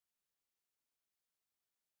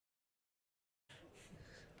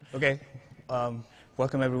Okay,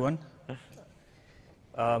 welcome everyone.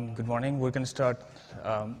 Good morning. We're going to start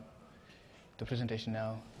the presentation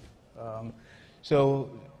now. So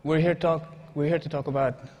we're here to talk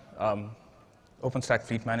about OpenStack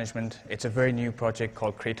fleet management. It's a very new project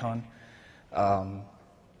called Craton.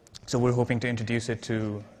 So we're hoping to introduce it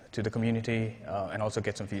to the community and also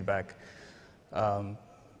get some feedback.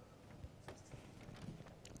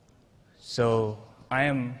 So I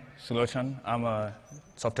am Sulochan. I'm a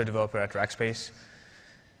software developer at Rackspace,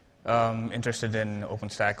 interested in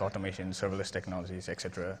OpenStack, automation, serverless technologies,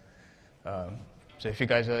 etc. So if you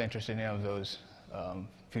guys are interested in any of those,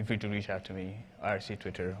 feel free to reach out to me, IRC,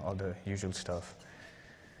 Twitter, all the usual stuff.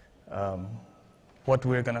 What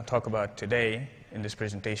we're going to talk about today in this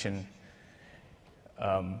presentation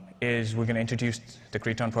is we're going to introduce the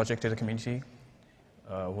Craton project to the community.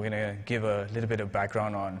 We're going to give a little bit of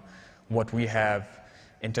background on what we have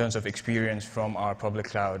in terms of experience from our public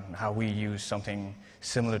cloud, how we use something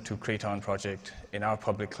similar to Craton project in our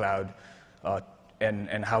public cloud,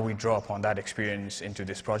 and how we draw upon that experience into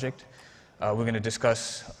this project. We're going to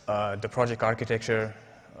discuss the project architecture,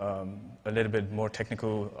 a little bit more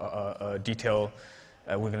technical detail.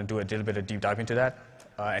 We're going to do a little bit of deep dive into that,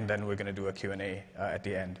 and then we're going to do a Q&A at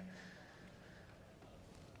the end.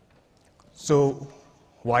 So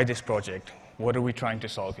why this project? What are we trying to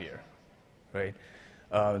solve here? Right?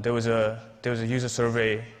 There was a user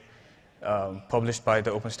survey published by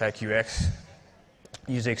the OpenStack UX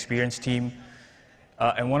user experience team,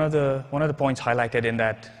 and one of the points highlighted in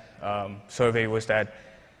that survey was that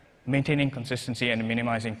maintaining consistency and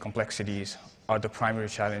minimizing complexities are the primary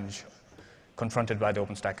challenge confronted by the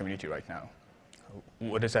OpenStack community right now.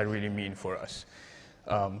 What does that really mean for us?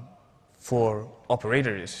 For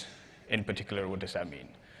operators in particular, what does that mean?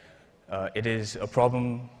 It is a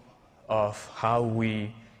problem of how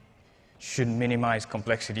we should minimize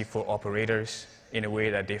complexity for operators in a way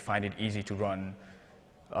that they find it easy to run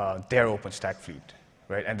their OpenStack fleet,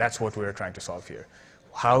 right? And that's what we're trying to solve here.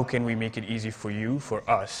 How can we make it easy for you, for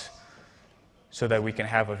us, so that we can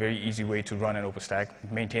have a very easy way to run an OpenStack,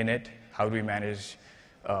 maintain it? How do we manage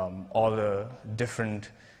all the different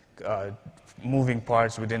moving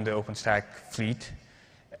parts within the OpenStack fleet?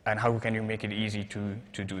 And how can you make it easy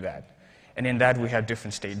to do that? And in that, we have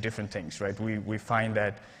different things, right? We find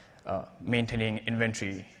that maintaining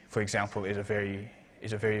inventory, for example, is a very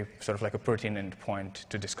sort of like a pertinent point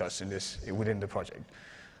to discuss within the project.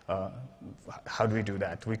 How do we do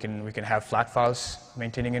that? We can have flat files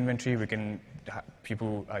maintaining inventory.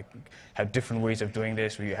 People have different ways of doing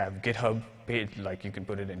this. We have GitHub, like you can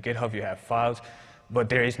put it in GitHub. You have files, but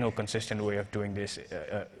there is no consistent way of doing this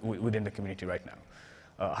within the community right now.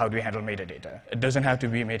 How do we handle metadata? It doesn't have to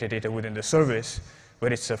be metadata within the service,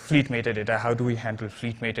 but it's a fleet metadata. How do we handle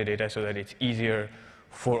fleet metadata so that it's easier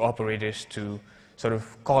for operators to sort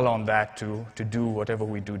of call on that to do whatever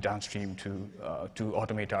we do downstream to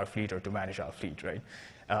automate our fleet or to manage our fleet, right?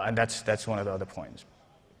 And that's one of the other points.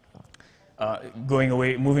 Moving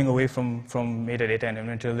away from metadata and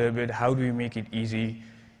inventory a little bit, how do we make it easy?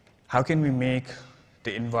 How can we make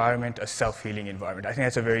the environment a self-healing environment? I think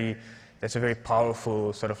that's a very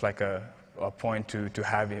powerful sort of like a point to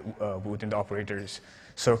have within the operators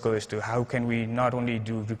circle as to how can we not only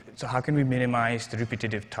how can we minimize the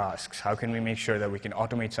repetitive tasks? How can we make sure that we can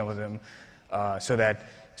automate some of them so that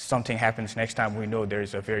something happens next time we know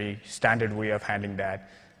there's a very standard way of handling that,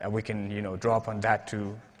 and we can draw upon that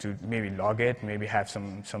to maybe log it, maybe have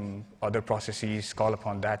some other processes call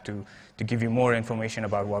upon that to give you more information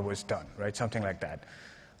about what was done, right? Something like that.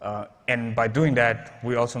 And by doing that,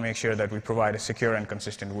 we also make sure that we provide a secure and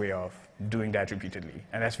consistent way of doing that repeatedly.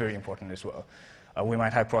 And that's very important as well. We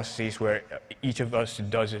might have processes where each of us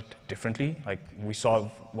does it differently. Like we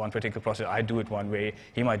solve one particular process, I do it one way,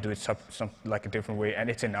 he might do it like a different way, and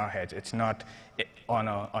it's in our heads. It's not on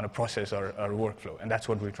a process or a workflow. And that's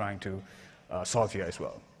what we're trying to solve here as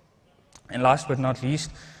well. And last but not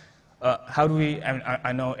least, how do we,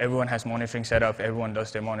 I know everyone has monitoring set up, everyone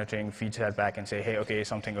does their monitoring, feeds that back and say, hey, okay,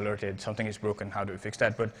 something alerted, something is broken, how do we fix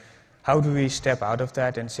that? But how do we step out of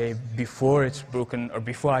that and say, before it's broken or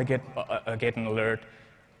before I get an alert,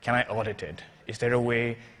 can I audit it? Is there a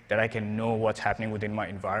way that I can know what's happening within my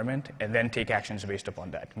environment and then take actions based upon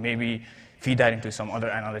that? Maybe feed that into some other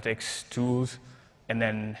analytics tools and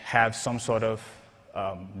then have some sort of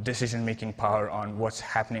decision-making power on what's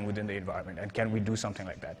happening within the environment, and can we do something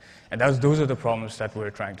like that? And those are the problems that we're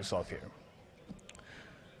trying to solve here.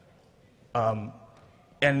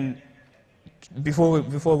 And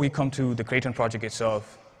before we come to the Craton project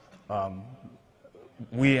itself,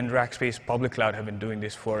 we in Rackspace Public Cloud have been doing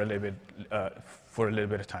this for a little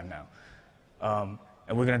bit of time now.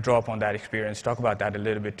 And we're going to draw upon that experience, talk about that a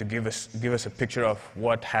little bit to give us a picture of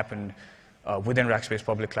what happened within Rackspace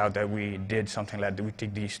Public Cloud, that we did something like that, we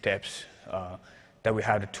take these steps, that we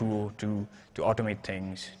had a tool to automate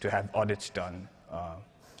things, to have audits done,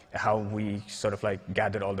 how we sort of like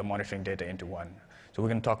gathered all the monitoring data into one. So we're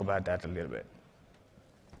going to talk about that a little bit.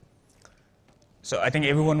 So I think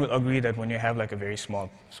everyone will agree that when you have like a very small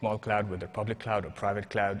cloud, whether public cloud or private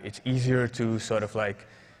cloud, it's easier to sort of like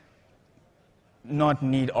not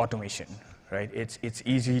need automation, right? It's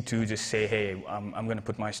easy to just say, hey, I'm going to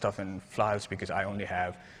put my stuff in files because I only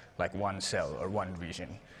have like one cell or one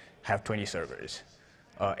region, have 20 servers.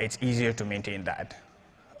 It's easier to maintain that.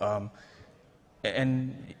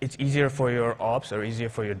 And it's easier for your ops or easier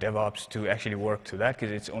for your DevOps to actually work through that because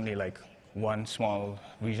it's only like one small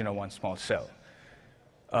region or one small cell.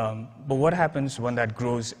 But what happens when that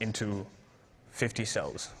grows into 50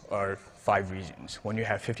 cells or 5 regions, when you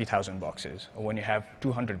have 50,000 boxes, or when you have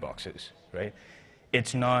 200 boxes, right?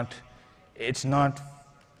 It's not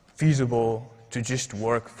feasible to just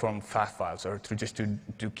work from FAT files or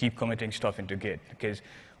to keep committing stuff into Git, because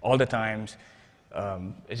all the times,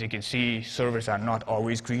 as you can see, servers are not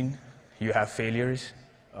always green. You have failures.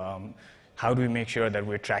 How do we make sure that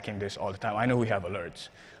we're tracking this all the time? I know we have alerts.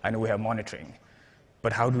 I know we have monitoring.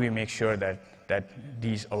 But how do we make sure that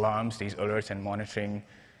these alarms, these alerts and monitoring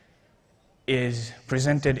is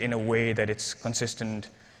presented in a way that it's consistent,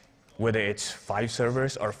 whether it's 5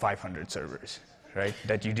 servers or 500 servers, right?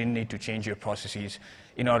 That you didn't need to change your processes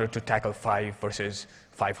in order to tackle 5 versus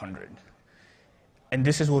 500. And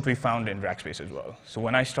this is what we found in Rackspace as well. So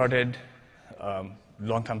when I started,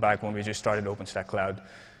 long time back when we just started OpenStack Cloud,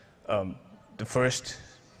 the first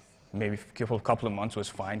maybe couple of months was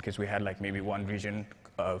fine because we had like maybe one region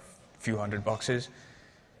of few hundred boxes.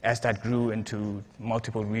 As that grew into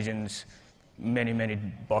multiple regions, many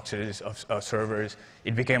boxes of servers,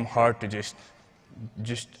 it became hard to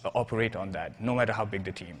just operate on that, no matter how big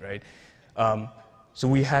the team, right? So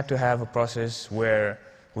we had to have a process where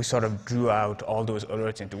we sort of drew out all those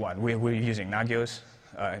alerts into one. We're using Nagios.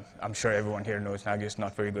 I'm sure everyone here knows Nagios is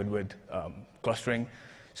not very good with clustering.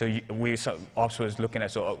 So ops was looking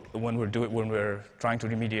at, so when we're trying to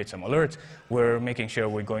remediate some alerts, we're making sure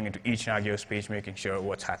we're going into each Nagios page, making sure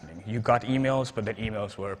what's happening. You got emails, but the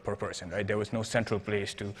emails were per person, right? There was no central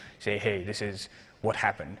place to say, hey, this is what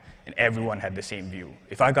happened, and everyone had the same view.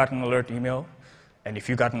 If I got an alert email, and if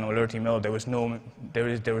you got an alert email, there was no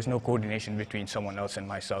coordination between someone else and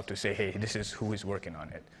myself to say, hey, this is who is working on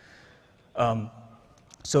it.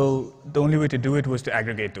 So the only way to do it was to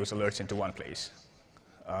aggregate those alerts into one place.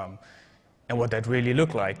 And what that really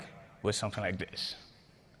looked like was something like this.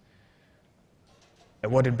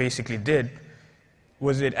 And what it basically did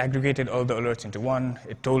was it aggregated all the alerts into one.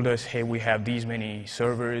 It told us, hey, we have these many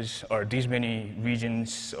servers or these many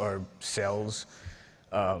regions or cells,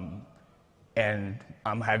 and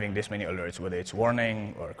I'm having this many alerts, whether it's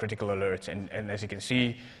warning or critical alerts. And as you can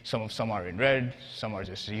see, some are in red, some are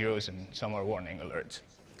just zeros, and some are warning alerts.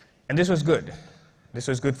 And this was good. This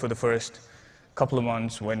was good for the first couple of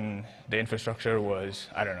months when the infrastructure was,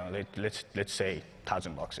 I don't know, let's say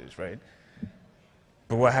 1,000 boxes, right?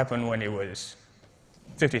 But what happened when it was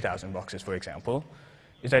 50,000 boxes, for example,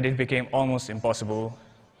 is that it became almost impossible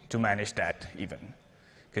to manage that even,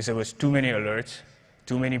 because there was too many alerts,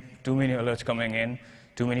 too many alerts coming in,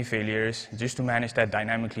 too many failures, just to manage that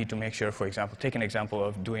dynamically to make sure, for example, take an example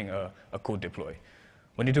of doing a code deploy.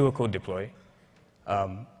 When you do a code deploy,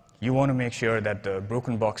 you want to make sure that the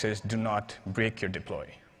broken boxes do not break your deploy,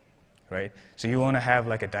 right? So you want to have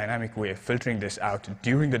like a dynamic way of filtering this out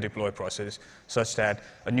during the deploy process such that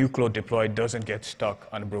a new code deploy doesn't get stuck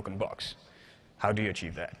on a broken box. How do you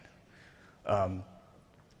achieve that?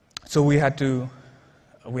 So we had to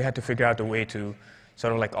figure out a way to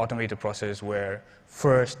sort of like automate the process where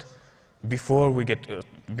first, before we get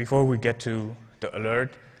to the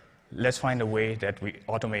alert, let's find a way that we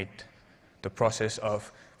automate the process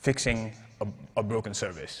of fixing a broken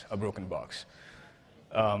service, a broken box.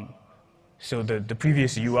 So the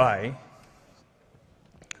previous UI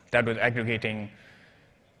that was aggregating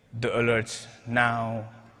the alerts now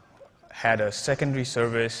had a secondary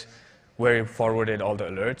service where it forwarded all the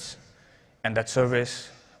alerts, and that service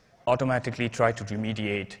automatically tried to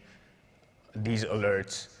remediate these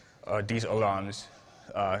alerts, these alarms,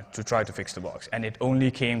 to try to fix the box. And it only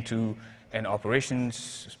came to an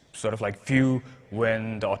operations sort of like view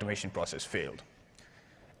when the automation process failed.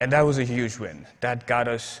 And that was a huge win. That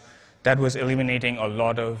was eliminating a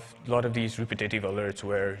lot of these repetitive alerts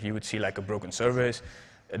where you would see like a broken service,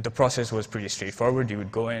 the process was pretty straightforward. You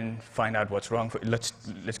would go in, find out what's wrong. Let's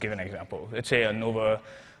give an example. Let's say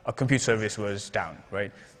a compute service was down,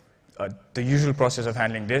 right? The usual process of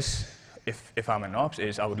handling this, if I'm an ops,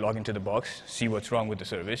 is I would log into the box, see what's wrong with the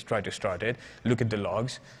service, try to start it, look at the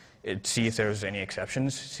logs, see if there was any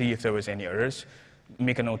exceptions, see if there was any errors,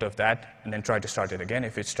 make a note of that, and then try to start it again.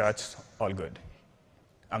 If it starts, all good.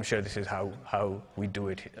 I'm sure this is how we do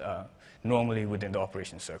it normally within the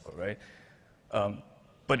operations circle, right?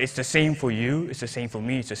 But it's the same for you, it's the same for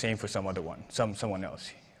me, it's the same for someone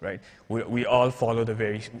else, right? We all follow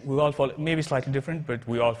maybe slightly different, but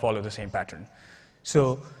we all follow the same pattern.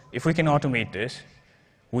 So if we can automate this,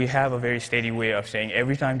 we have a very steady way of saying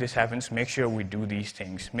every time this happens, make sure we do these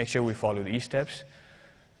things, make sure we follow these steps,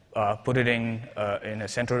 put it in a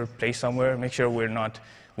central place somewhere, make sure we're not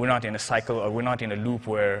in a cycle or we're not in a loop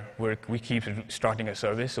where we keep starting a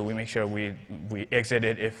service, so we make sure we exit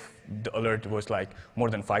it if the alert was like more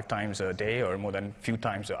than 5 times a day or more than a few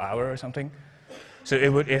times an hour or something. So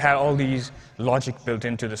it had all these logic built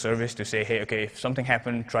into the service to say, hey, okay, if something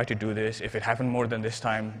happened, try to do this. If it happened more than this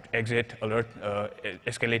time, exit, alert,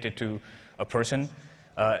 escalate it to a person.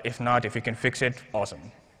 If not, if you can fix it,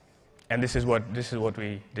 awesome. And this is what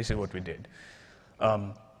we did.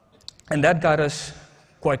 And that got us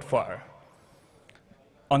quite far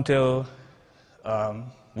until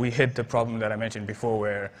we hit the problem that I mentioned before,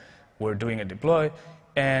 where we're doing a deploy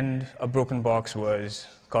and a broken box was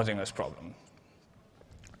causing us problem.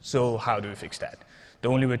 So how do we fix that? The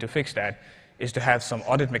only way to fix that is to have some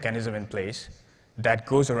audit mechanism in place that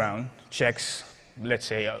goes around, checks, let's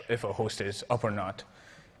say, if a host is up or not,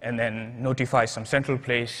 and then notifies some central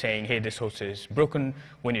place saying, hey, this host is broken.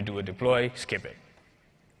 When you do a deploy, skip it.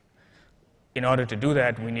 In order to do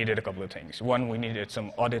that, we needed a couple of things. One, we needed some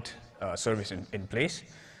audit service in place.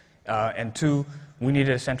 And two, we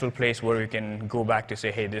needed a central place where we can go back to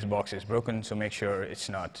say, hey, this box is broken, so make sure it's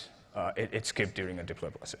not, it's skipped during a deploy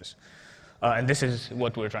process. And this is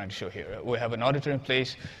what we're trying to show here. We have an auditor in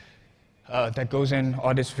place that goes in,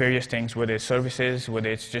 audits various things, whether it's services, whether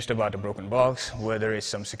it's just about a broken box, whether it's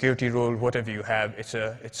some security role, whatever you have.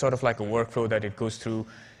 It's sort of like a workflow that it goes through,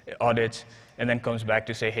 audits, and then comes back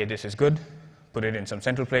to say, hey, this is good, put it in some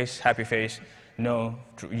central place, happy face, no,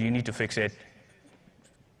 you need to fix it,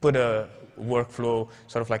 put a workflow,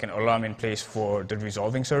 sort of like an alarm in place for the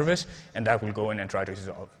resolving service, and that will go in and try to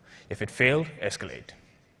resolve. If it failed, escalate.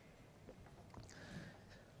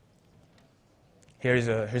 Here's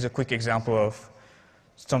a quick example of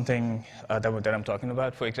something that I'm talking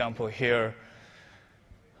about. For example, here,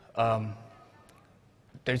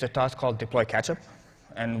 there's a task called deploy catch-up,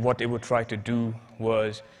 and what it would try to do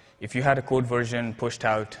was, if you had a code version pushed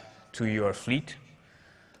out to your fleet,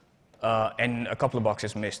 and a couple of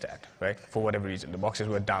boxes missed that, right? For whatever reason, the boxes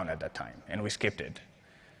were down at that time, and we skipped it.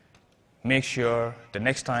 Make sure the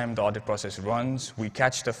next time the audit process runs, we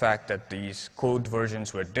catch the fact that these code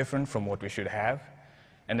versions were different from what we should have,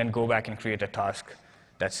 and then go back and create a task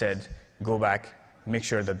that said, go back, make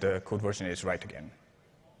sure that the code version is right again.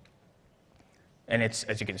 And it's,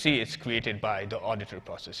 as you can see, it's created by the auditor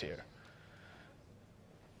process here.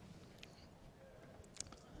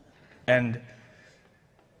 And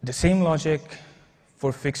the same logic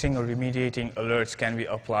for fixing or remediating alerts can be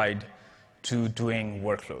applied to doing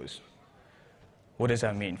workflows. What does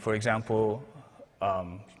that mean? For example,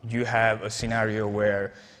 you have a scenario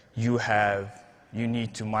where you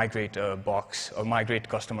need to migrate a box or migrate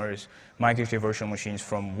customers, migrate your virtual machines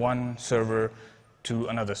from one server to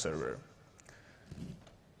another server.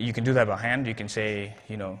 You can do that by hand. You can say,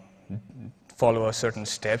 follow a certain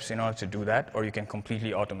steps in order to do that, or you can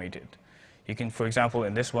completely automate it. You can, for example,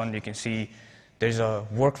 in this one, you can see there's a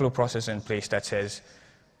workflow process in place that says,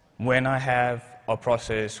 when I have a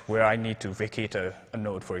process where I need to vacate a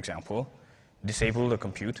node, for example, disable the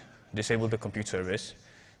compute service,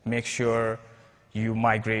 make sure you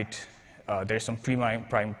migrate, there's some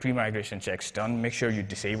pre-migration checks done, make sure you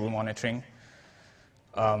disable monitoring,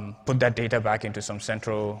 put that data back into some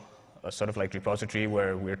central sort of like repository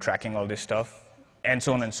where we're tracking all this stuff, and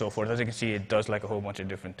so on and so forth. As you can see, it does like a whole bunch of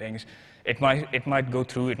different things. It might go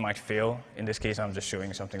through, it might fail. In this case, I'm just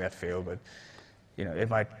showing something that failed, but it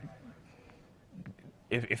might,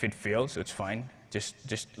 if it fails, it's fine.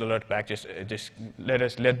 Just alert back, just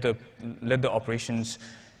let the operations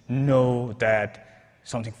know that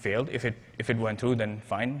something failed. If it went through, then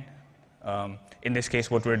fine. In this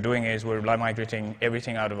case, what we're doing is we're migrating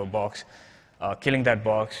everything out of a box, killing that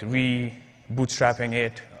box, bootstrapping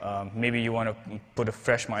it. Maybe you want to put a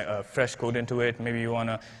fresh code into it. Maybe you want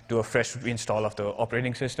to do a fresh install of the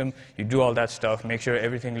operating system. You do all that stuff, make sure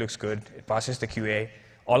everything looks good. It passes the QA,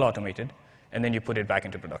 all automated. and then you put it back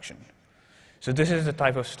into production. So this is the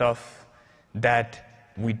type of stuff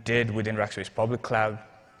that we did within Rackspace Public Cloud,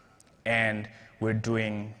 and we're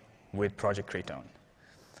doing with Project Craton.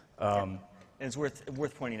 And it's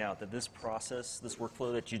worth pointing out that this process, this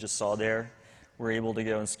workflow that you just saw there, we're able to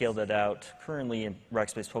go and scale that out currently in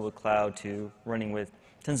Rackspace Public Cloud to running with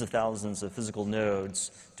tens of thousands of physical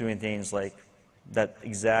nodes, doing things like that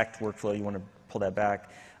exact workflow. You want to pull that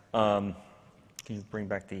back. Can you bring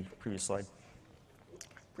back the previous slide?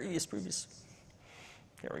 Previous.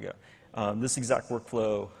 There we go. This exact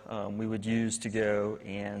workflow we would use to go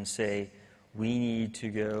and say, we need to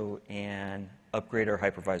go and upgrade our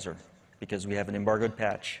hypervisor because we have an embargoed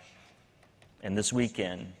patch. And this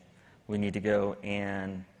weekend, we need to go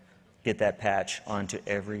and get that patch onto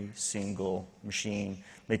every single machine,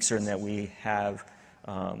 make certain that we have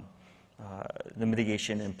the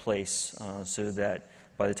mitigation in place so that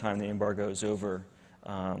by the time the embargo is over,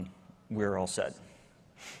 we're all set.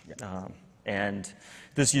 And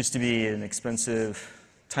this used to be an expensive,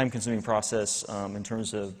 time-consuming process in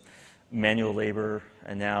terms of manual labor,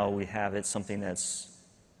 and now we have it something that's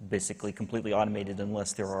basically completely automated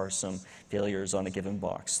unless there are some failures on a given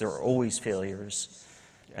box. There are always failures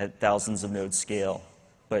at thousands of node scale,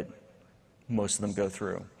 but most of them go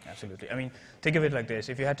through. Absolutely. I mean, think of it like this.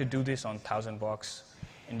 If you had to do this on 1,000 box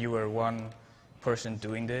and you were one person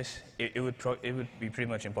doing this, it would be pretty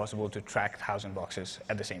much impossible to track 1,000 boxes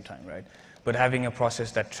at the same time, right? But having a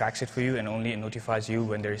process that tracks it for you and only notifies you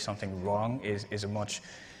when there is something wrong is a much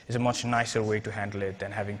nicer way to handle it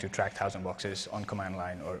than having to track 1,000 boxes on command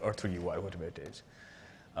line or through UI, whatever it is.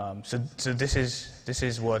 So this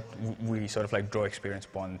is what we sort of like draw experience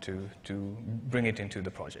upon to bring it into the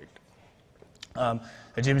project.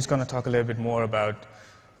 Jim is going to talk a little bit more about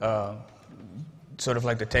sort of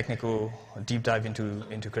like the technical deep dive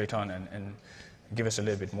into Craton and give us a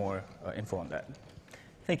little bit more info on that.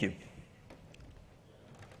 Thank you.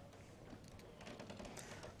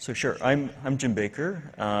 So sure, I'm Jim Baker,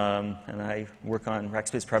 and I work on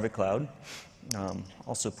Rackspace Private Cloud,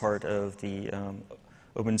 also part of the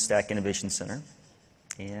OpenStack Innovation Center,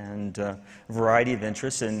 and a variety of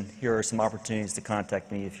interests, and here are some opportunities to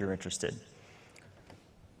contact me if you're interested.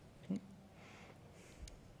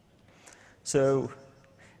 So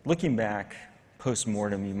looking back,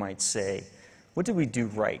 post-mortem, you might say, what did we do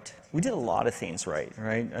right? We did a lot of things right?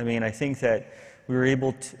 I mean, I think that we were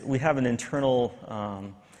able to, we have an internal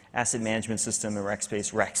asset management system in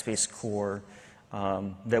Rackspace Core,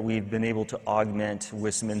 that we've been able to augment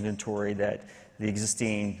with some inventory that the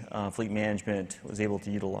existing fleet management was able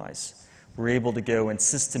to utilize. We're able to go and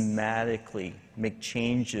systematically make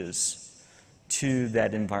changes to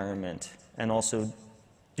that environment and also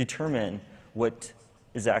determine what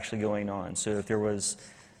is actually going on. So if there was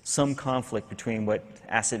some conflict between what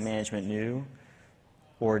asset management knew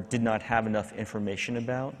or did not have enough information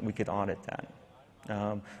about, we could audit that.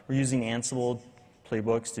 We're using Ansible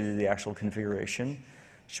playbooks to do the actual configuration,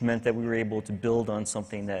 which meant that we were able to build on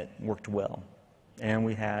something that worked well. And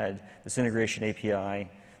we had this integration API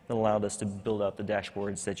that allowed us to build out the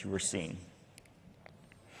dashboards that you were seeing.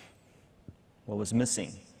 What was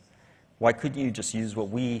missing? Why couldn't you just use what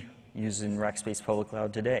we use in Rackspace Public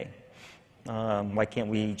Cloud today? Why can't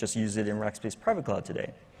we just use it in Rackspace Private Cloud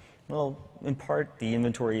today? Well, in part, the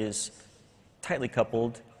inventory is tightly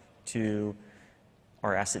coupled to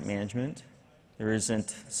our asset management. There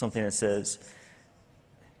isn't something that says,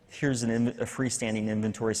 here's a freestanding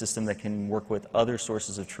inventory system that can work with other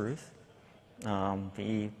sources of truth.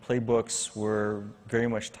 The playbooks were very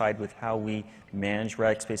much tied with how we manage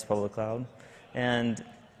Rackspace Public Cloud, and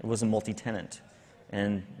it wasn't multi-tenant.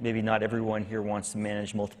 And maybe not everyone here wants to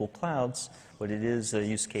manage multiple clouds, but it is a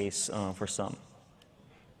use case for some.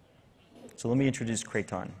 So let me introduce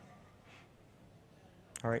Craton.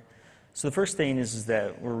 All right. So the first thing is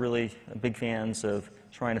that we're really big fans of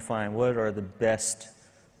trying to find what are the best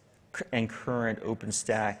and current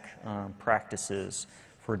OpenStack practices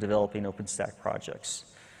for developing OpenStack projects.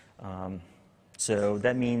 So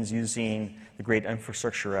that means using the great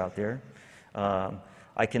infrastructure out there.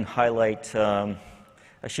 I can highlight, I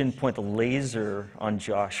shouldn't point the laser on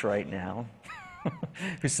Josh right now,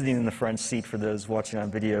 who's sitting in the front seat for those watching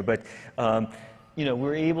on video, but you know,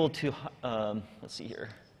 we're able to, let's see here.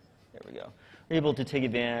 There we go. We're able to take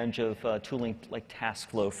advantage of tooling like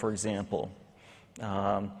TaskFlow, for example.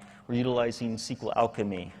 We're utilizing SQL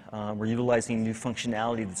Alchemy. We're utilizing new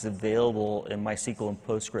functionality that's available in MySQL and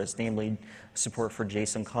Postgres, namely support for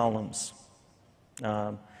JSON columns.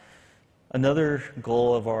 Another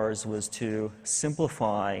goal of ours was to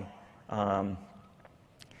simplify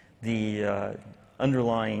the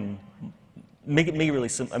underlying make it really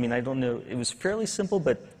simple. I mean, I don't know, it was fairly simple,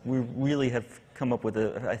 but we really have come up with,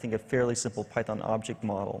 I think, a fairly simple Python object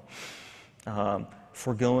model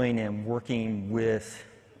for going and working with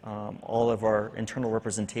all of our internal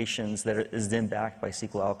representations that is then backed by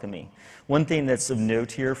SQL Alchemy. One thing that's of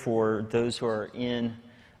note here for those who are in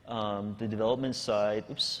the development side,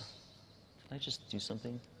 oops, did I just do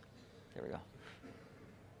something? There we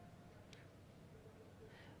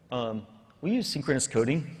go. We use synchronous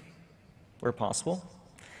coding where possible,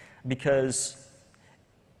 because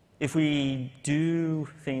if we do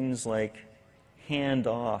things like hand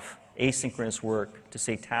off asynchronous work to,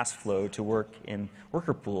 say, task flow to work in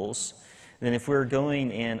worker pools, then if we're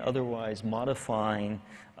going and otherwise modifying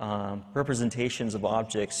representations of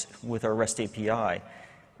objects with our REST API,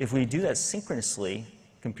 if we do that synchronously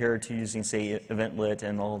compared to using, say, eventlet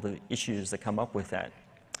and all the issues that come up with that,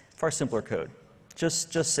 far simpler code.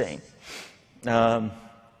 Just saying.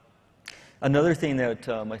 Another thing that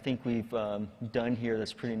I think we've done here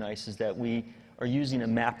that's pretty nice is that we are using a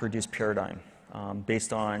map-reduce paradigm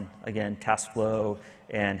based on, again, task flow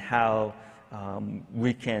and how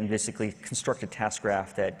we can basically construct a task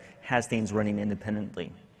graph that has things running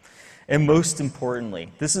independently. And most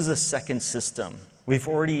importantly, this is a second system. We've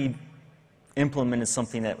already implemented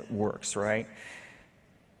something that works, right?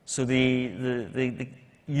 So the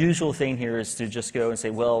usual thing here is to just go and say,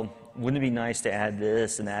 well, wouldn't it be nice to add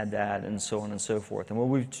this and add that and so on and so forth? And what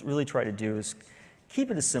we've really tried to do is keep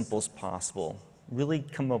it as simple as possible, really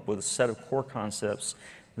come up with a set of core concepts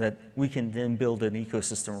that we can then build an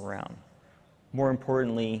ecosystem around. More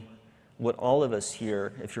importantly, what all of us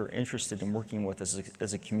here, if you're interested in working with us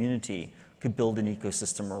as a community, could build an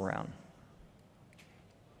ecosystem around.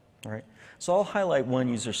 All right? So I'll highlight one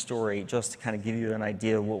user story just to kind of give you an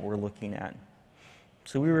idea of what we're looking at.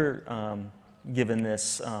 So we were given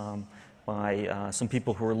this by some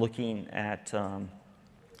people who were looking at,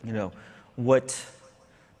 you know, what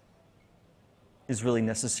is really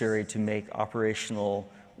necessary to make operational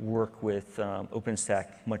work with OpenStack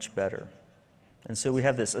much better. And so we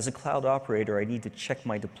have this, as a cloud operator, I need to check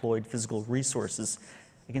my deployed physical resources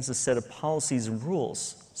against a set of policies and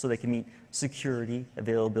rules so they can meet security,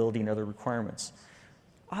 availability, and other requirements.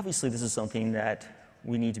 Obviously, this is something that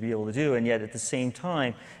we need to be able to do, and yet at the same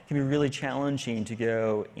time, it can be really challenging to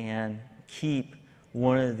go and keep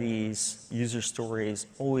one of these user stories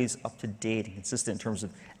always up to date and consistent in terms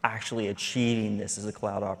of actually achieving this as a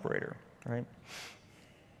cloud operator, right?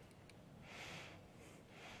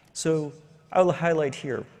 So I will highlight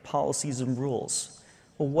here policies and rules.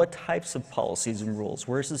 Well, what types of policies and rules?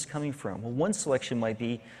 Where is this coming from? Well, one selection might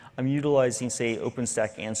be I'm utilizing, say,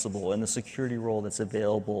 OpenStack Ansible and the security role that's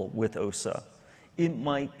available with OSA. It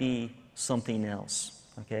might be something else,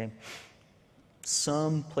 okay?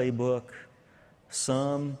 Some playbook,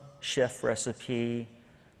 some chef recipe,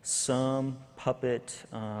 some Puppet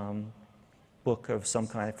book of some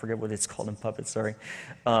kind. I forget what it's called in Puppet, sorry.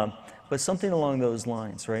 But something along those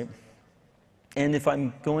lines, right? And if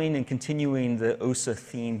I'm going and continuing the OSA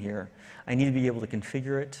theme here, I need to be able to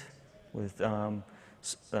configure it with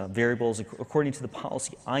variables according to the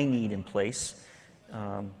policy I need in place.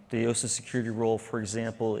 The OSA security role, for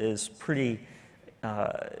example, is pretty,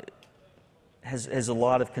 has a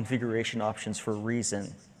lot of configuration options for a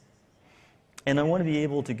reason. And I want to be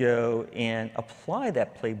able to go and apply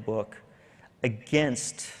that playbook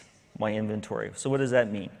against my inventory. So what does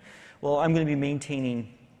that mean? Well, I'm going to be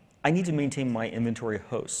maintaining, I need to maintain my inventory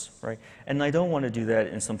hosts, right? And I don't want to do that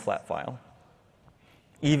in some flat file,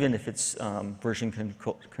 even if it's version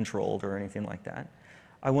controlled or anything like that.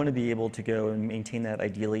 I want to be able to go and maintain that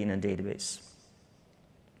ideally in a database.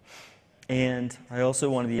 And I also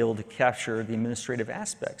want to be able to capture the administrative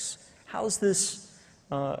aspects. How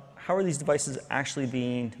are these devices actually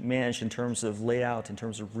being managed in terms of layout, in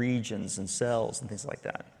terms of regions and cells and things like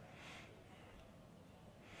that?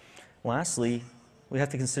 Lastly, we have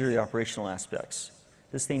to consider the operational aspects.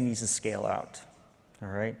 This thing needs to scale out, all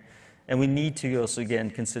right? And we need to also, again,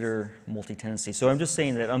 consider multi-tenancy. So I'm just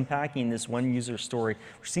saying that unpacking this one user story,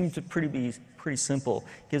 which seems to be pretty simple,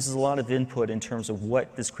 gives us a lot of input in terms of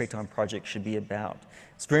what this Craton project should be about.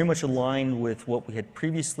 It's very much aligned with what we had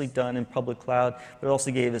previously done in public cloud, but it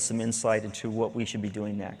also gave us some insight into what we should be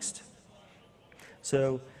doing next.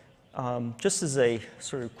 So just as a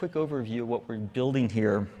sort of quick overview of what we're building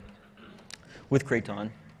here with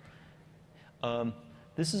Craton,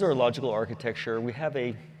 this is our logical architecture. We have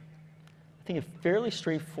I think a fairly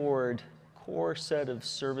straightforward core set of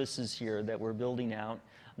services here that we're building out.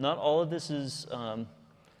 Not all of this is,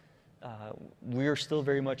 we are still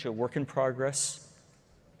very much a work in progress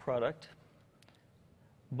product,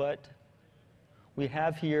 but we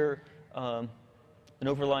have here an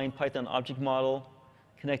overlying Python object model,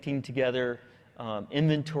 connecting together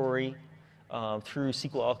inventory through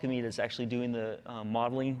SQL Alchemy that's actually doing the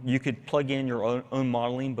modeling. You could plug in your own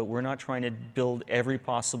modeling, but we're not trying to build every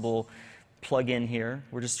possible plug-in here.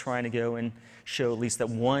 We're just trying to go and show at least that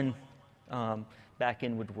one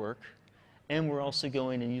backend would work. And we're also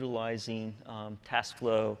going and utilizing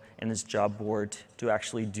TaskFlow and this job board to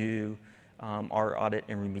actually do our audit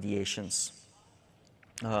and remediations.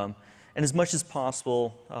 And as much as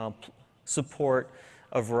possible, support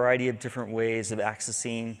a variety of different ways of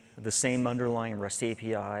accessing the same underlying REST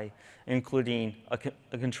API, including a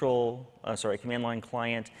command line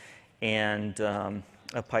client and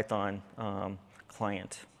a Python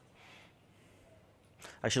client.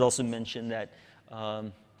 I should also mention that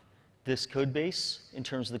this code base, in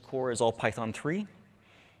terms of the core, is all Python 3.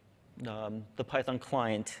 The Python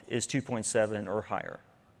client is 2.7 or higher.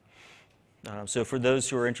 So for those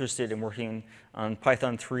who are interested in working on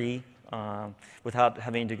Python 3 without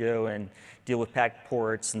having to go and deal with packed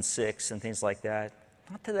ports and 6 and things like that,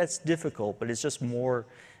 not that that's difficult, but it's just more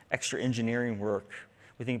extra engineering work.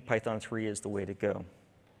 We think Python 3 is the way to go.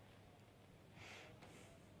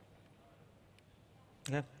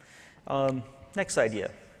 Okay. Next idea.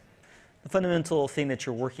 The fundamental thing that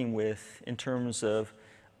you're working with in terms of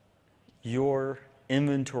your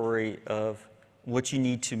inventory of what you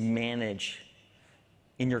need to manage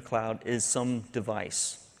in your cloud is some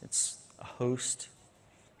device. It's a host,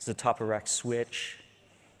 it's a top-of-rack switch,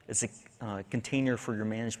 it's a container for your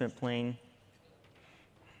management plane.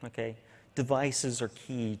 Okay? Devices are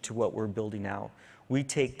key to what we're building out. We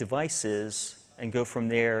take devices and go from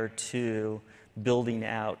there to building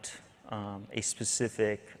out a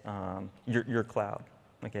specific, your cloud,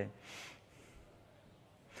 okay?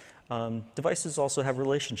 Devices also have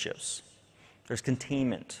relationships. There's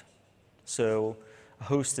containment. So a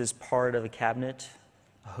host is part of a cabinet.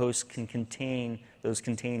 A host can contain those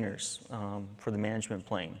containers for the management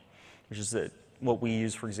plane, which is what we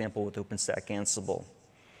use, for example, with OpenStack Ansible.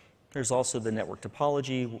 There's also the network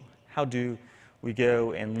topology. How do we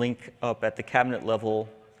go and link up at the cabinet level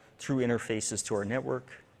through interfaces to our network?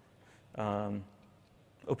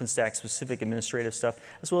 OpenStack specific administrative stuff,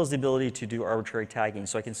 as well as the ability to do arbitrary tagging.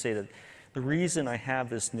 So I can say that the reason I have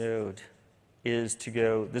this node is to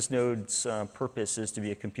go, this node's purpose is to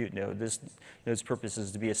be a compute node. This node's purpose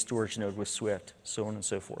is to be a storage node with Swift, so on and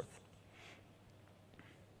so forth.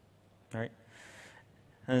 All right?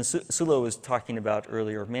 And Sulo was talking about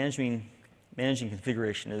earlier, managing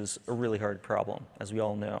configuration is a really hard problem, as we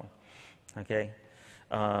all know. Okay?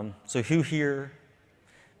 So who here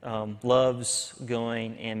loves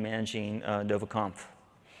going and managing NovaConf?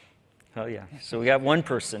 Oh yeah, so we got one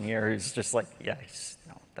person here who's just like, yeah,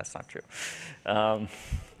 no, that's not true.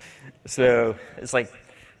 So it's like,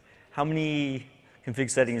 how many config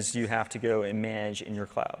settings do you have to go and manage in your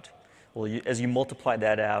cloud? Well, as you multiply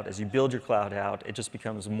that out, as you build your cloud out, it just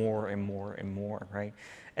becomes more and more and more, right?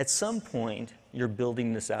 At some point, you're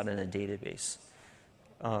building this out in a database.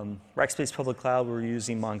 Rackspace Public Cloud, we're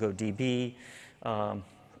using MongoDB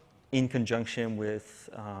in conjunction with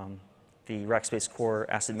the Rackspace Core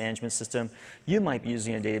Asset Management System. You might be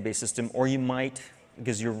using a database system, or you might,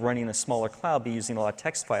 because you're running a smaller cloud, be using a lot of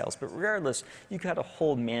text files. But regardless, you've got a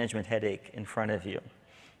whole management headache in front of you.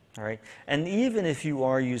 All right? And even if you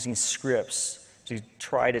are using scripts to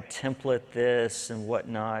try to template this and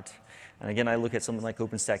whatnot, and again, I look at something like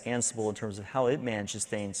OpenStack Ansible in terms of how it manages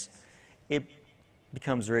things, it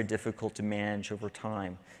becomes very difficult to manage over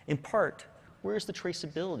time. In part, where's the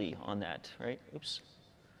traceability on that, right? Oops.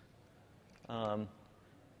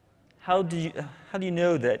 How do you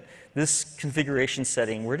know that this configuration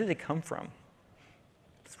setting, where did it come from?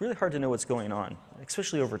 It's really hard to know what's going on,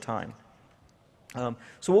 especially over time.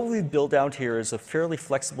 So what we've built out here is a fairly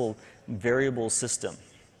flexible variable system.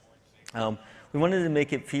 We wanted to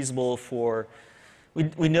make it feasible for,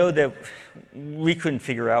 we know that we couldn't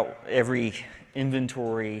figure out every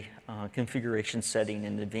inventory configuration setting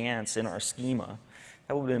in advance in our schema.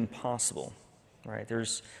 That would have been impossible, right?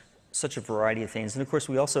 There's such a variety of things. And of course,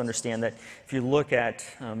 we also understand that if you look at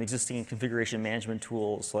existing configuration management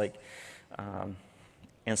tools like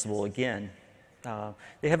Ansible again,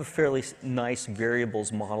 they have a fairly nice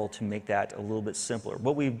variables model to make that a little bit simpler.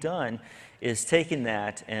 What we've done is taken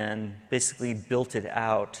that and basically built it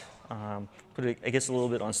out, put it, I guess, a little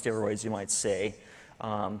bit on steroids, you might say,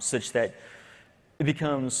 such that it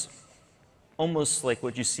becomes almost like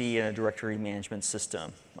what you see in a directory management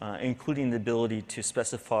system, including the ability to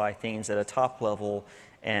specify things at a top level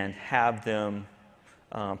and have them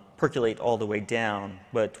percolate all the way down,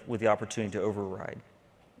 but with the opportunity to override.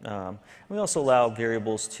 We also allow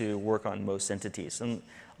variables to work on most entities. And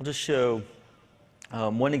I'll just show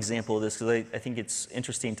one example of this because I think it's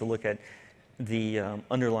interesting to look at the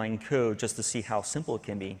underlying code just to see how simple it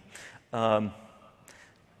can be from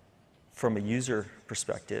a user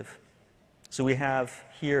perspective. So we have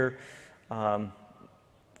here,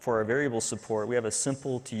 for our variable support, we have a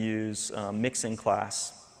simple to use mixin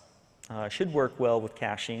class. Should work well with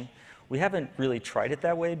caching. We haven't really tried it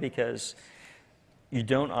that way because you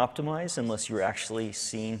don't optimize unless you're actually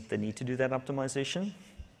seeing the need to do that optimization.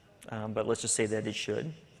 But let's just say that it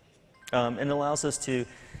should. And it allows us to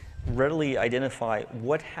readily identify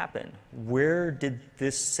what happened. Where did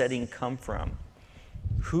this setting come from?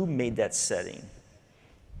 Who made that setting?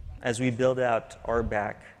 As we build out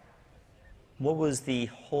RBAC, what was the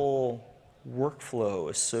whole workflow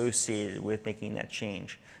associated with making that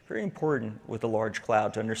change? Very important with a large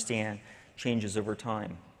cloud to understand changes over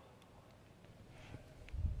time.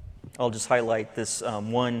 I'll just highlight this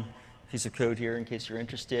one piece of code here in case you're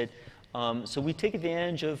interested. So we take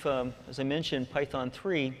advantage of, as I mentioned, Python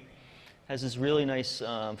 3 has this really nice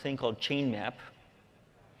thing called chain map,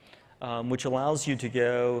 which allows you to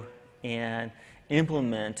go and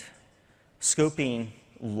implement scoping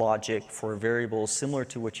logic for variables similar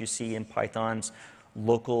to what you see in Python's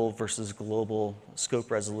local versus global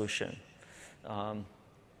scope resolution.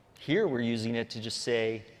 Here we're using it to just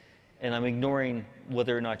say, and I'm ignoring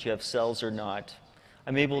whether or not you have cells or not,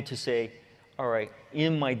 I'm able to say, all right,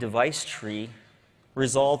 in my device tree,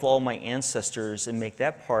 resolve all my ancestors and make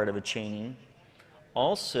that part of a chain.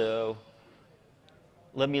 Also,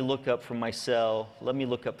 let me look up from my cell, let me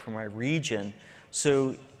look up from my region.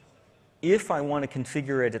 So if I want to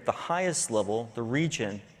configure it at the highest level, the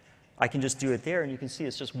region, I can just do it there, and you can see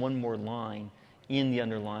it's just one more line in the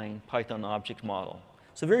underlying Python object model.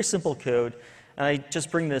 So very simple code, and I just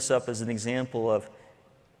bring this up as an example of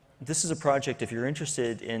this is a project if you're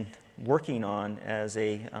interested in working on as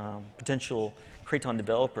a potential Craton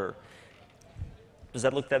developer. Does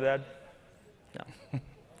that look that bad? No.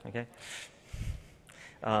 Okay.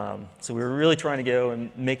 So we were really trying to go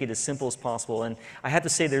and make it as simple as possible. And I have to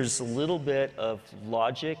say there's a little bit of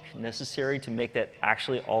logic necessary to make that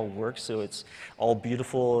actually all work. So it's all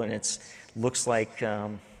beautiful and it looks like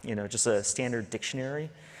you know, just a standard dictionary.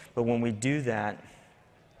 But when we do that,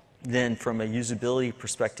 then from a usability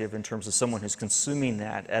perspective in terms of someone who's consuming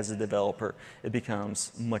that as a developer, it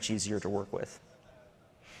becomes much easier to work with.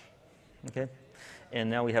 Okay? And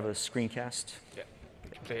now we have a screencast. Yeah,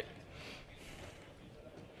 play it.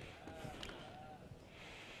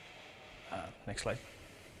 Next slide.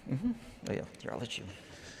 Mm-hmm. Oh yeah, here, I'll let you.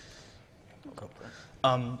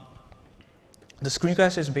 The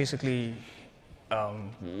screencast is basically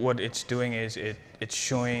what it's doing is it's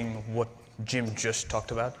showing what Jim just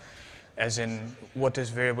talked about, as in what this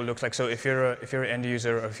variable looks like. So if you're an end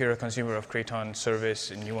user or if you're a consumer of Craton service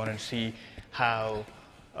and you want to see how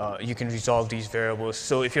you can resolve these variables.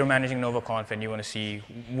 So if you're managing NovaConf and you want to see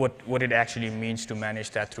what it actually means to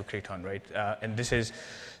manage that through Craton, right? And this is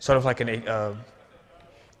sort of like an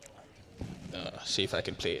see if I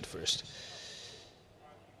can play it first.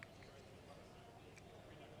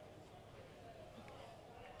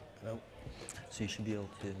 No. So you should be able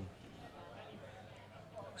to.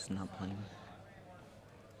 It's not playing.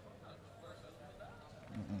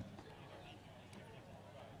 Mm-mm.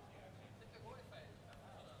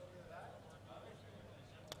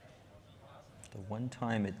 The one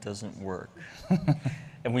time it doesn't work.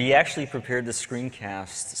 And we actually prepared the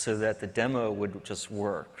screencast so that the demo would just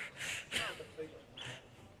work.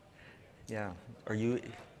 Yeah. Are you?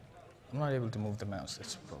 I'm not able to move the mouse.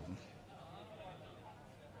 That's the problem.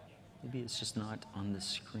 Maybe it's just not on the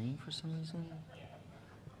screen for some reason.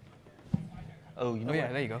 Oh, you know yeah,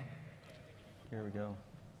 what? there you go. Here we go.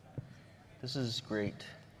 This is great.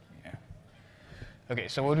 Yeah. Okay,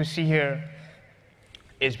 so what we see here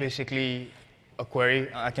is basically a query.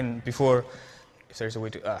 I can, before, if there's a way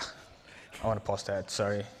to, I want to pause that,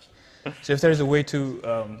 sorry. So if there's a way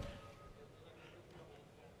to,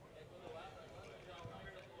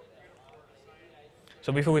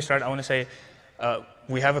 so before we start, I want to say,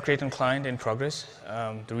 we have a Craton client in progress.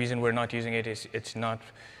 The reason we're not using it is it's not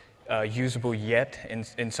usable yet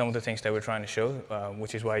in some of the things that we're trying to show,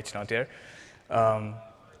 which is why it's not there.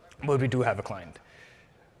 But we do have a client.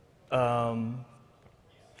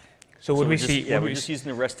 So what we see, yeah, we're just using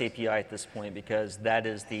the REST API at this point because that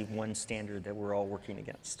is the one standard that we're all working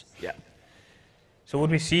against. Yeah. So what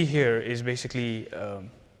we see here is basically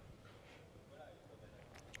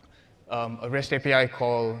a REST API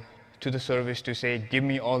call to the service to say, give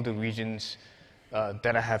me all the regions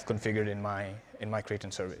that I have configured in my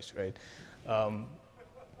Craton service, right?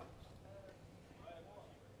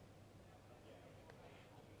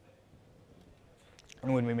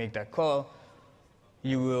 And when we make that call,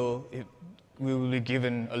 we will be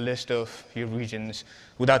given a list of your regions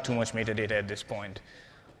without too much metadata at this point.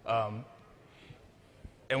 And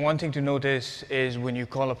one thing to notice is when you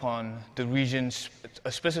call upon the regions,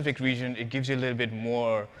 a specific region, it gives you a little bit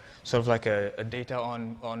more sort of like a data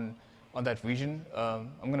on that region. I'm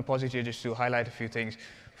going to pause it here just to highlight a few things.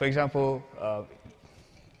 For example,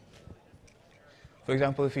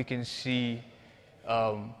 if you can see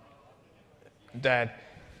that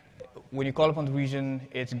when you call upon the region,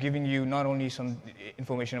 it's giving you not only some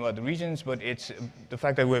information about the regions, but it's the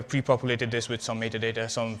fact that we've pre-populated this with some metadata,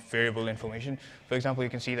 some variable information. For example, you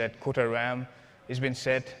can see that quota RAM has been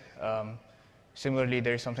set. Similarly,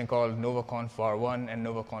 there's something called novaconf var1 and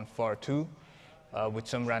novaconf var2 with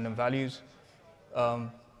some random values.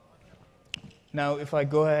 Now, if I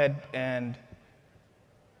go ahead and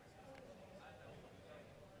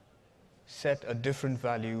set a different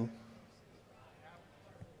value,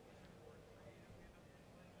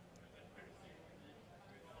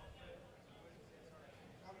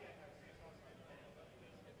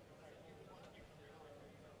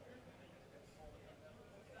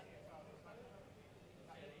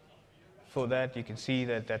 for that, you can see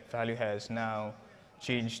that that value has now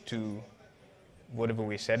changed to whatever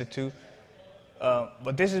we set it to.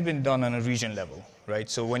 But this has been done on a region level, right?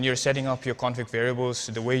 So when you're setting up your config variables,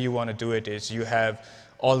 the way you want to do it is you have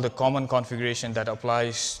all the common configuration that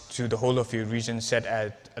applies to the whole of your region set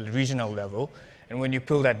at a regional level. And when you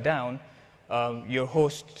pull that down, your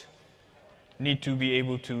host need to be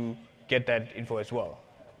able to get that info as well.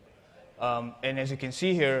 And as you can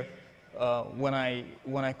see here, when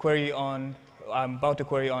I query on, I'm about to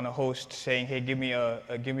query on a host saying, hey, give me a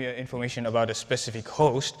information about a specific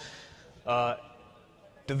host.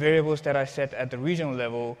 The variables that I set at the regional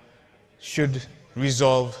level should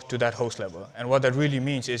resolve to that host level. And what that really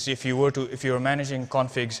means is if you were managing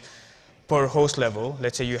configs per host level,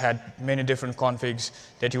 let's say you had many different configs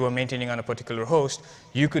that you were maintaining on a particular host,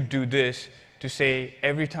 you could do this to say,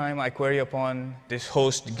 every time I query upon this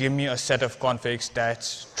host, give me a set of configs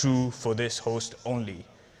that's true for this host only.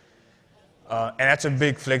 And that's a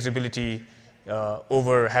big flexibility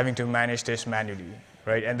over having to manage this manually,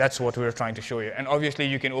 right? And that's what we're trying to show you. And obviously,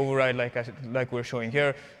 you can override, like we're showing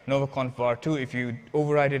here, novaconf var2. If you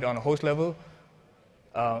override it on a host level,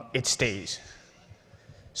 it stays.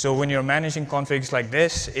 So when you're managing configs like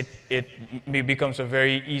this, it becomes a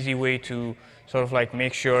very easy way to sort of like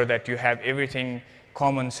make sure that you have everything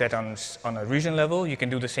common set on a region level. You can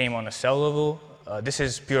do the same on a cell level. This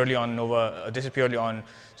is purely on Nova. This is purely on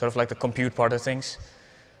sort of like the compute part of things.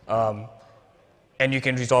 And you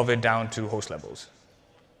can resolve it down to host levels.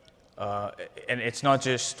 And it's not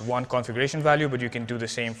just one configuration value, but you can do the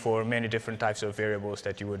same for many different types of variables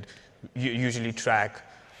that you would usually track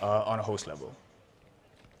on a host level.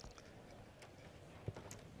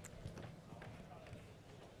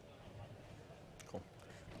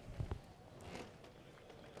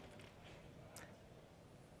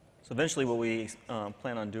 So eventually what we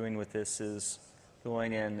plan on doing with this is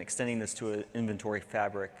going and extending this to an inventory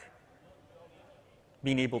fabric.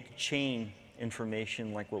 Being able to chain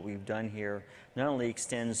information like what we've done here not only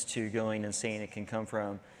extends to going and saying it can come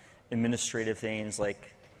from administrative things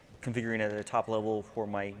like configuring at the top level for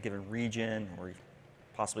my given region or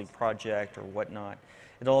possibly project or whatnot.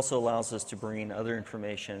 It also allows us to bring in other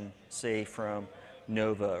information, say from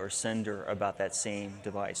Nova or Sender about that same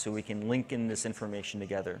device. So we can link in this information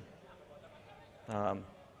together.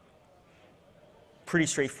 Pretty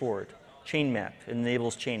straightforward. Chain map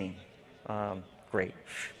enables chaining. Great.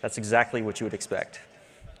 That's exactly what you would expect.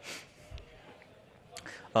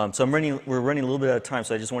 So we're running a little bit out of time,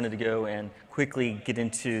 so I just wanted to go and quickly get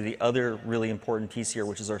into the other really important piece here,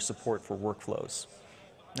 which is our support for workflows.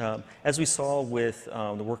 As we saw with the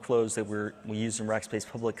workflows that we use in Rackspace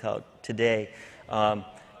Public Cloud today, the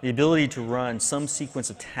ability to run some sequence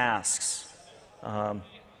of tasks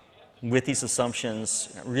with these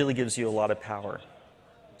assumptions really gives you a lot of power.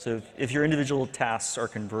 So if your individual tasks are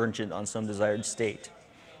convergent on some desired state,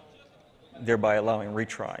 thereby allowing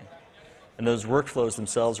retry, and those workflows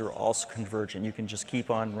themselves are also convergent, you can just keep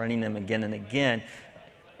on running them again and again,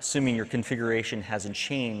 assuming your configuration hasn't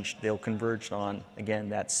changed, they'll converge on, again,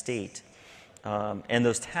 that state. And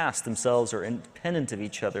those tasks themselves are independent of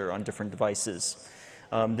each other on different devices.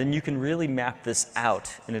 Then you can really map this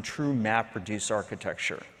out in a true MapReduce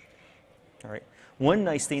architecture. All right. One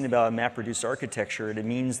nice thing about a MapReduce architecture, it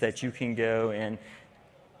means that you can go and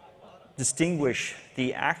distinguish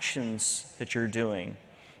the actions that you're doing.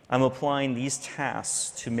 I'm applying these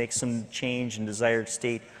tasks to make some change in desired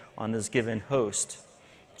state on this given host,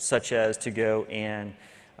 such as to go and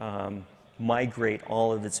migrate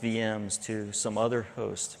all of its VMs to some other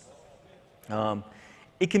host.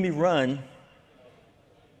 It can be run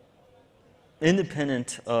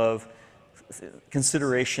independent of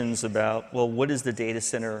considerations about, well, what is the data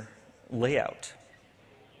center layout?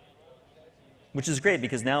 Which is great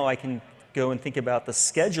because now I can go and think about the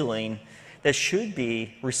scheduling that should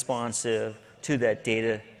be responsive to that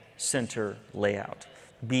data center layout.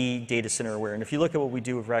 Be data center aware. And if you look at what we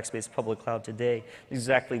do with Rackspace Public Cloud today,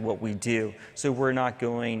 exactly what we do. So we're not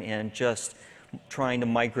going and just trying to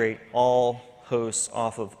migrate all hosts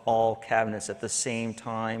off of all cabinets at the same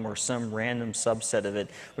time or some random subset of it,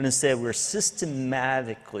 but instead we're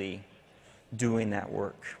systematically doing that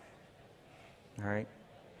work. All right?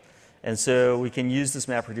 And so we can use this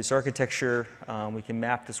MapReduce architecture. We can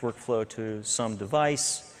map this workflow to some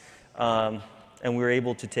device. And we're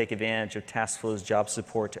able to take advantage of TaskFlow's job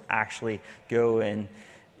support to actually go and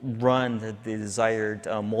run the desired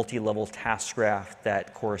multi-level task graph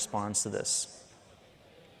that corresponds to this.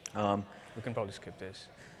 We can probably skip this.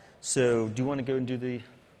 So do you want to go and do the...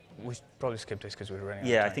 We should probably skip this because we're running out of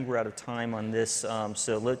Yeah, time. I think we're out of time on this.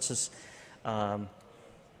 So let's just...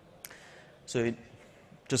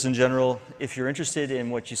 Just in general, if you're interested in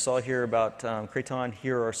what you saw here about Craton,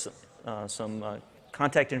 here are some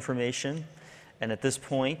contact information. And at this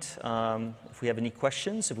point, if we have any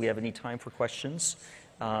questions, if we have any time for questions,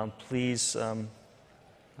 please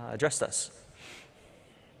address us.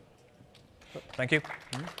 Thank you.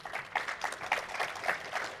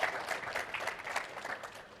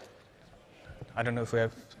 I don't know if we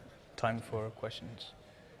have time for questions.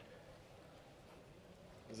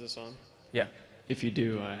 Is this on? Yeah. If you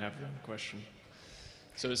do, I have one question.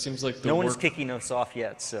 So it seems like the No one's kicking us off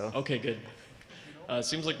yet, so. Okay, good. It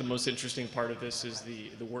seems like the most interesting part of this is the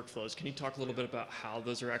workflows. Can you talk a little bit about how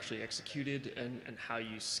those are actually executed and how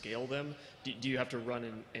you scale them? Do you have to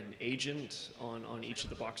run an agent on each of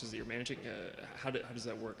the boxes that you're managing? How does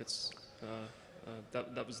that work?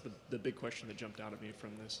 That was the big question that jumped out at me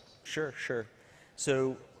from this. Sure, sure.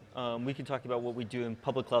 So we can talk about what we do in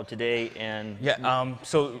public cloud today and... Yeah,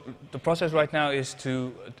 so the process right now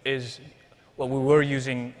well, we were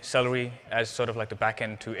using Celery as sort of like the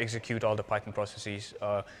backend to execute all the Python processes.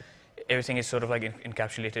 Everything is sort of like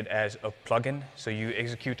encapsulated as a plugin, so you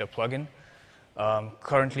execute a plugin.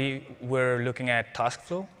 Currently, we're looking at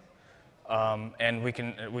TaskFlow, and we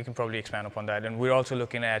can probably expand upon that. And we're also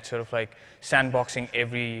looking at sort of like sandboxing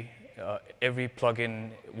every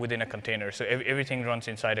plugin within a container. So everything runs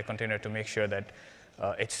inside a container to make sure that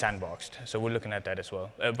it's sandboxed. So we're looking at that as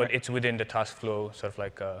well. But it's within the TaskFlow sort of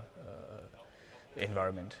like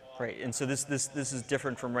environment. Right, and so this is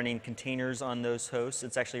different from running containers on those hosts.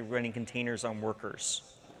 It's actually running containers on workers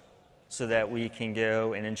so that we can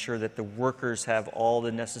go and ensure that the workers have all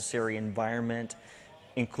the necessary environment,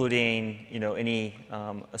 including any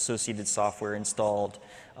associated software installed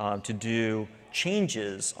to do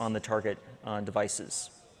changes on the target devices.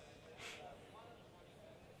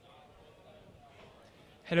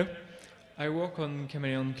 Hello. I work on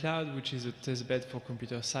Chameleon Cloud, which is a testbed for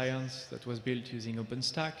computer science that was built using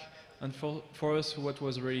OpenStack. And for us, what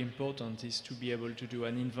was really important is to be able to do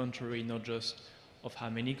an inventory not just of how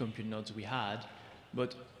many compute nodes we had,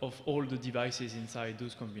 but of all the devices inside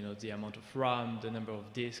those compute nodes, the amount of RAM, the number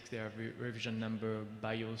of disks, their revision number,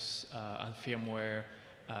 BIOS and firmware,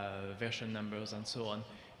 version numbers, and so on.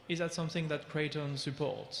 Is that something that Craton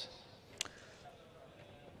supports?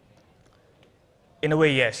 In a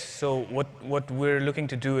way, yes. So what we're looking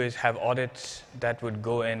to do is have audits that would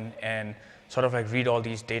go in and sort of like read all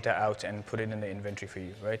these data out and put it in the inventory for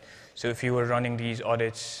you, right? So if you were running these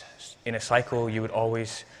audits in a cycle, you would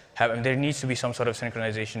always have, and there needs to be some sort of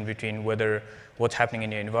synchronization between what's happening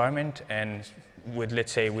in your environment and with,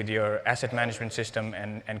 let's say, with your asset management system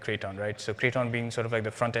and Craton, right? So Craton being sort of like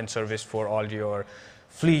the front-end service for all your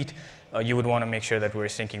fleet, you would want to make sure that we're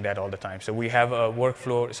syncing that all the time. So we have a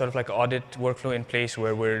workflow, sort of like an audit workflow in place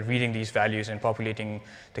where we're reading these values and populating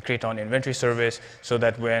the Craton inventory service so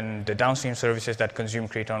that when the downstream services that consume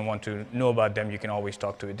Craton want to know about them, you can always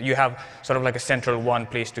talk to it. You have sort of like a central one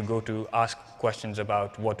place to go to ask questions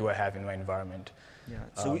about what do I have in my environment. Yeah.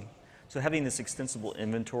 So having this extensible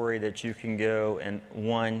inventory that you can go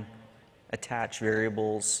and attach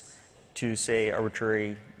variables to, say,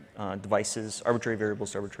 arbitrary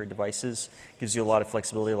variables to arbitrary devices, gives you a lot of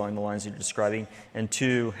flexibility along the lines that you're describing. And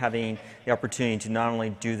two, having the opportunity to not only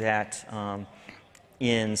do that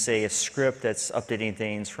in, say, a script that's updating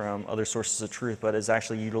things from other sources of truth, but is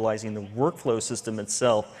actually utilizing the workflow system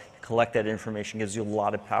itself to collect that information, gives you a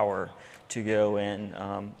lot of power to go and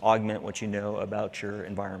augment what you know about your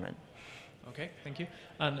environment. Okay, thank you.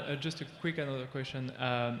 And just a quick another question.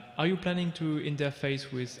 Are you planning to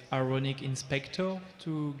interface with Ironic Inspector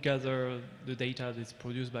to gather the data that's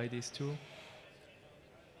produced by this tool?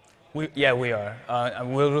 Yeah, we are.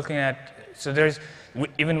 And we're looking at, so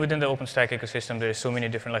even within the OpenStack ecosystem, there's so many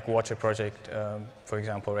different, like Watcher project, for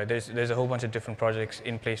example, right? There's a whole bunch of different projects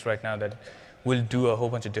in place right now that will do a whole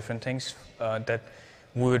bunch of different things that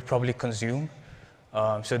we would probably consume.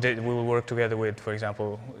 So we will work together with, for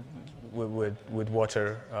example, with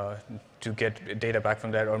Watcher to get data back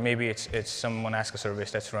from that, or maybe it's someone ask a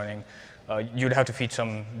service that's running. You'd have to feed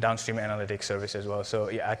some downstream analytics service as well. So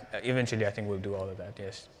yeah, eventually I think we'll do all of that,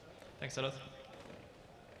 yes. Thanks a lot.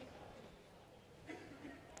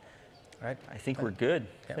 All right, I think we're good.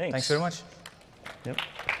 Yeah, Thanks. thanks very much. Yep.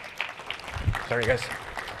 Sorry, guys.